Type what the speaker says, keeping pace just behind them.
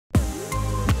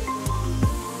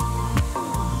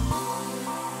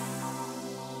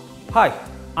Hi,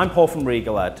 I'm Paul from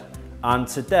Regalead, and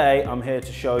today I'm here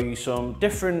to show you some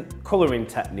different colouring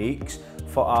techniques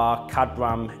for our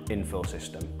CadRam Infill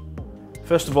system.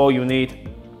 First of all, you'll need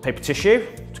paper tissue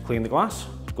to clean the glass,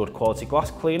 good quality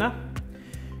glass cleaner.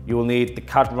 You will need the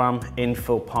CadRam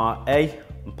Infill Part A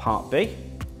and Part B.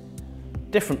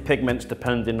 Different pigments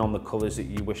depending on the colours that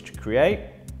you wish to create.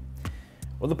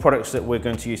 Other products that we're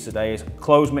going to use today is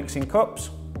closed mixing cups,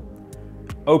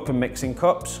 open mixing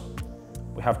cups.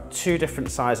 We have two different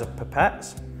sizes of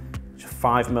pipettes, which are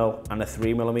 5mm and a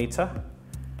 3mm.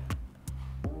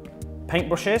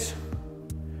 Paintbrushes.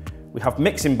 We have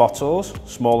mixing bottles,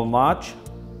 small and large,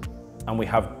 and we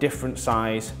have different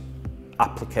size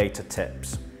applicator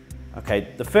tips.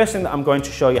 Okay, the first thing that I'm going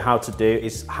to show you how to do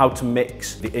is how to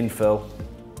mix the infill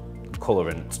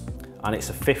colorant, and it's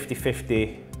a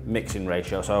 50-50 mixing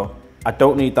ratio, so I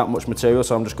don't need that much material,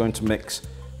 so I'm just going to mix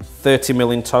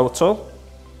 30ml in total.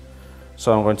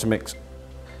 So I'm going to mix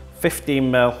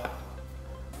 15ml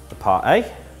the Part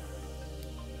A,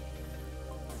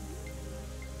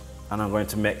 and I'm going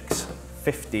to mix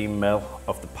 15ml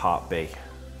of the Part B.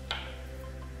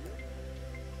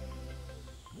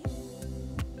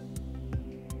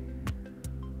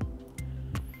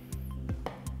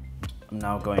 I'm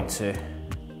now going to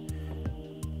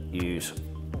use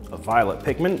a violet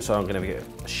pigment, so I'm going to give it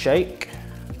a shake.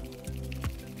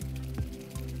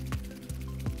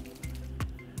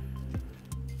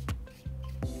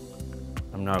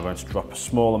 I'm now going to drop a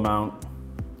small amount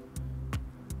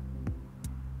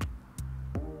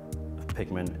of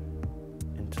pigment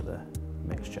into the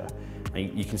mixture.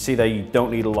 And you can see there you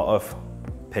don't need a lot of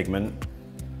pigment,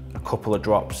 a couple of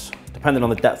drops, depending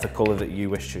on the depth of colour that you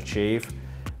wish to achieve,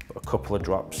 but a couple of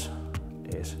drops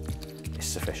is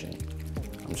sufficient.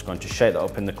 I'm just going to shake that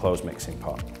up in the closed mixing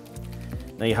pot.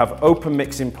 Now you have open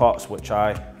mixing pots, which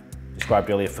I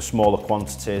described earlier, for smaller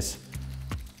quantities.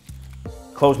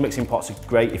 Closed mixing pots are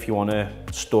great if you want to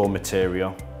store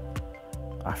material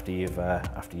after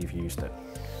you've used it.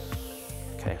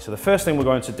 Okay, so the first thing we're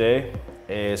going to do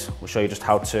is we'll show you just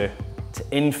how to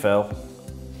infill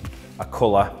a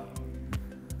colour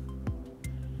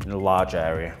in a large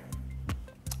area.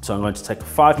 So I'm going to take a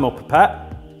 5mm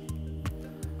pipette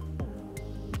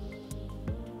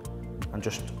and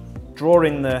just draw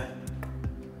in the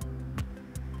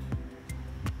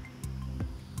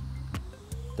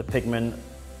pigment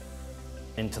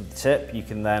into the tip. You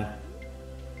can then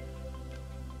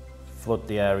flood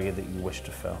the area that you wish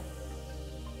to fill.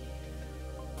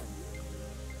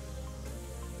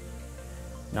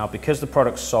 Now, because the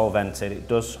product's solvented, it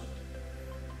does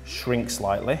shrink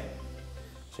slightly,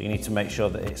 so you need to make sure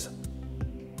that you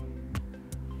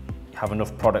have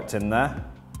enough product in there.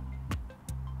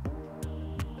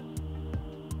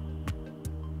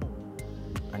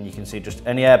 And you can see just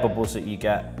any air bubbles that you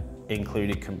get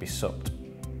included can be sucked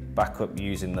back up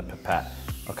using the pipette.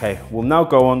 Okay, we'll now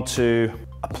go on to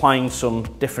applying some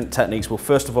different techniques. We'll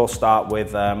first of all start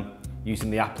with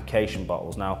using the application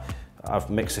bottles. Now, I've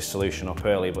mixed this solution up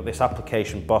earlier, but this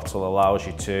application bottle allows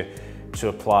you to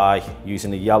apply,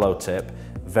 using a yellow tip,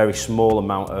 a very small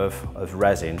amount of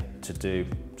resin to do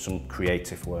some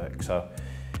creative work. So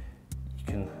you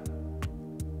can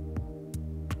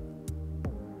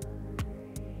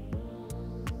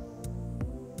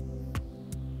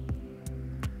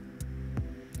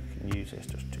use this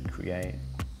just to create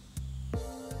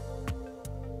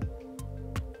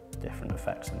different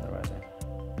effects in the resin.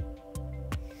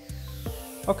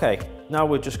 Okay, now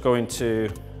we're just going to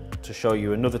show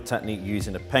you another technique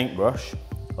using a paintbrush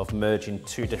of merging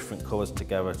two different colours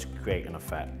together to create an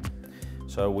effect.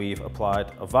 So we've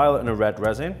applied a violet and a red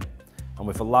resin, and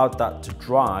we've allowed that to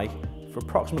dry for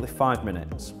approximately 5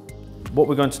 minutes. What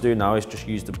we're going to do now is just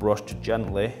use the brush to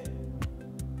gently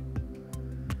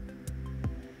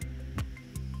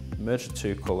merge the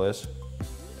two colours.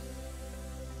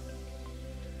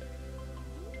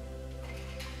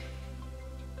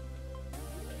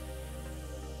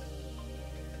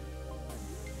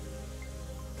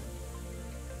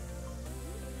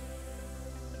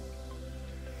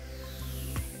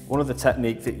 One of the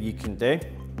techniques that you can do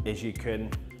is you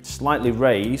can slightly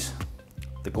raise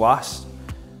the glass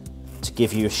to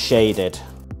give you a shaded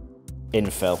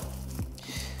infill.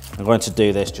 I'm going to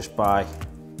do this just by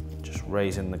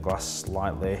raising the glass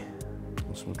slightly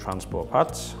on some transport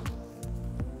pads.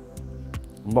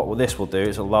 And what this will do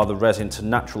is allow the resin to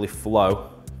naturally flow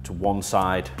to one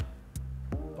side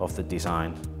of the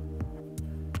design.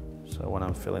 So when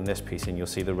I'm filling this piece in, you'll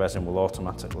see the resin will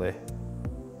automatically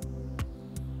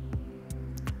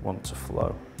want to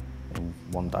flow in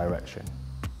one direction.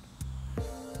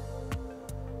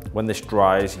 When this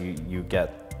dries, you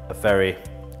get a very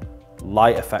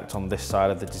light effect on this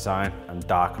side of the design and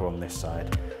darker on this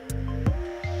side.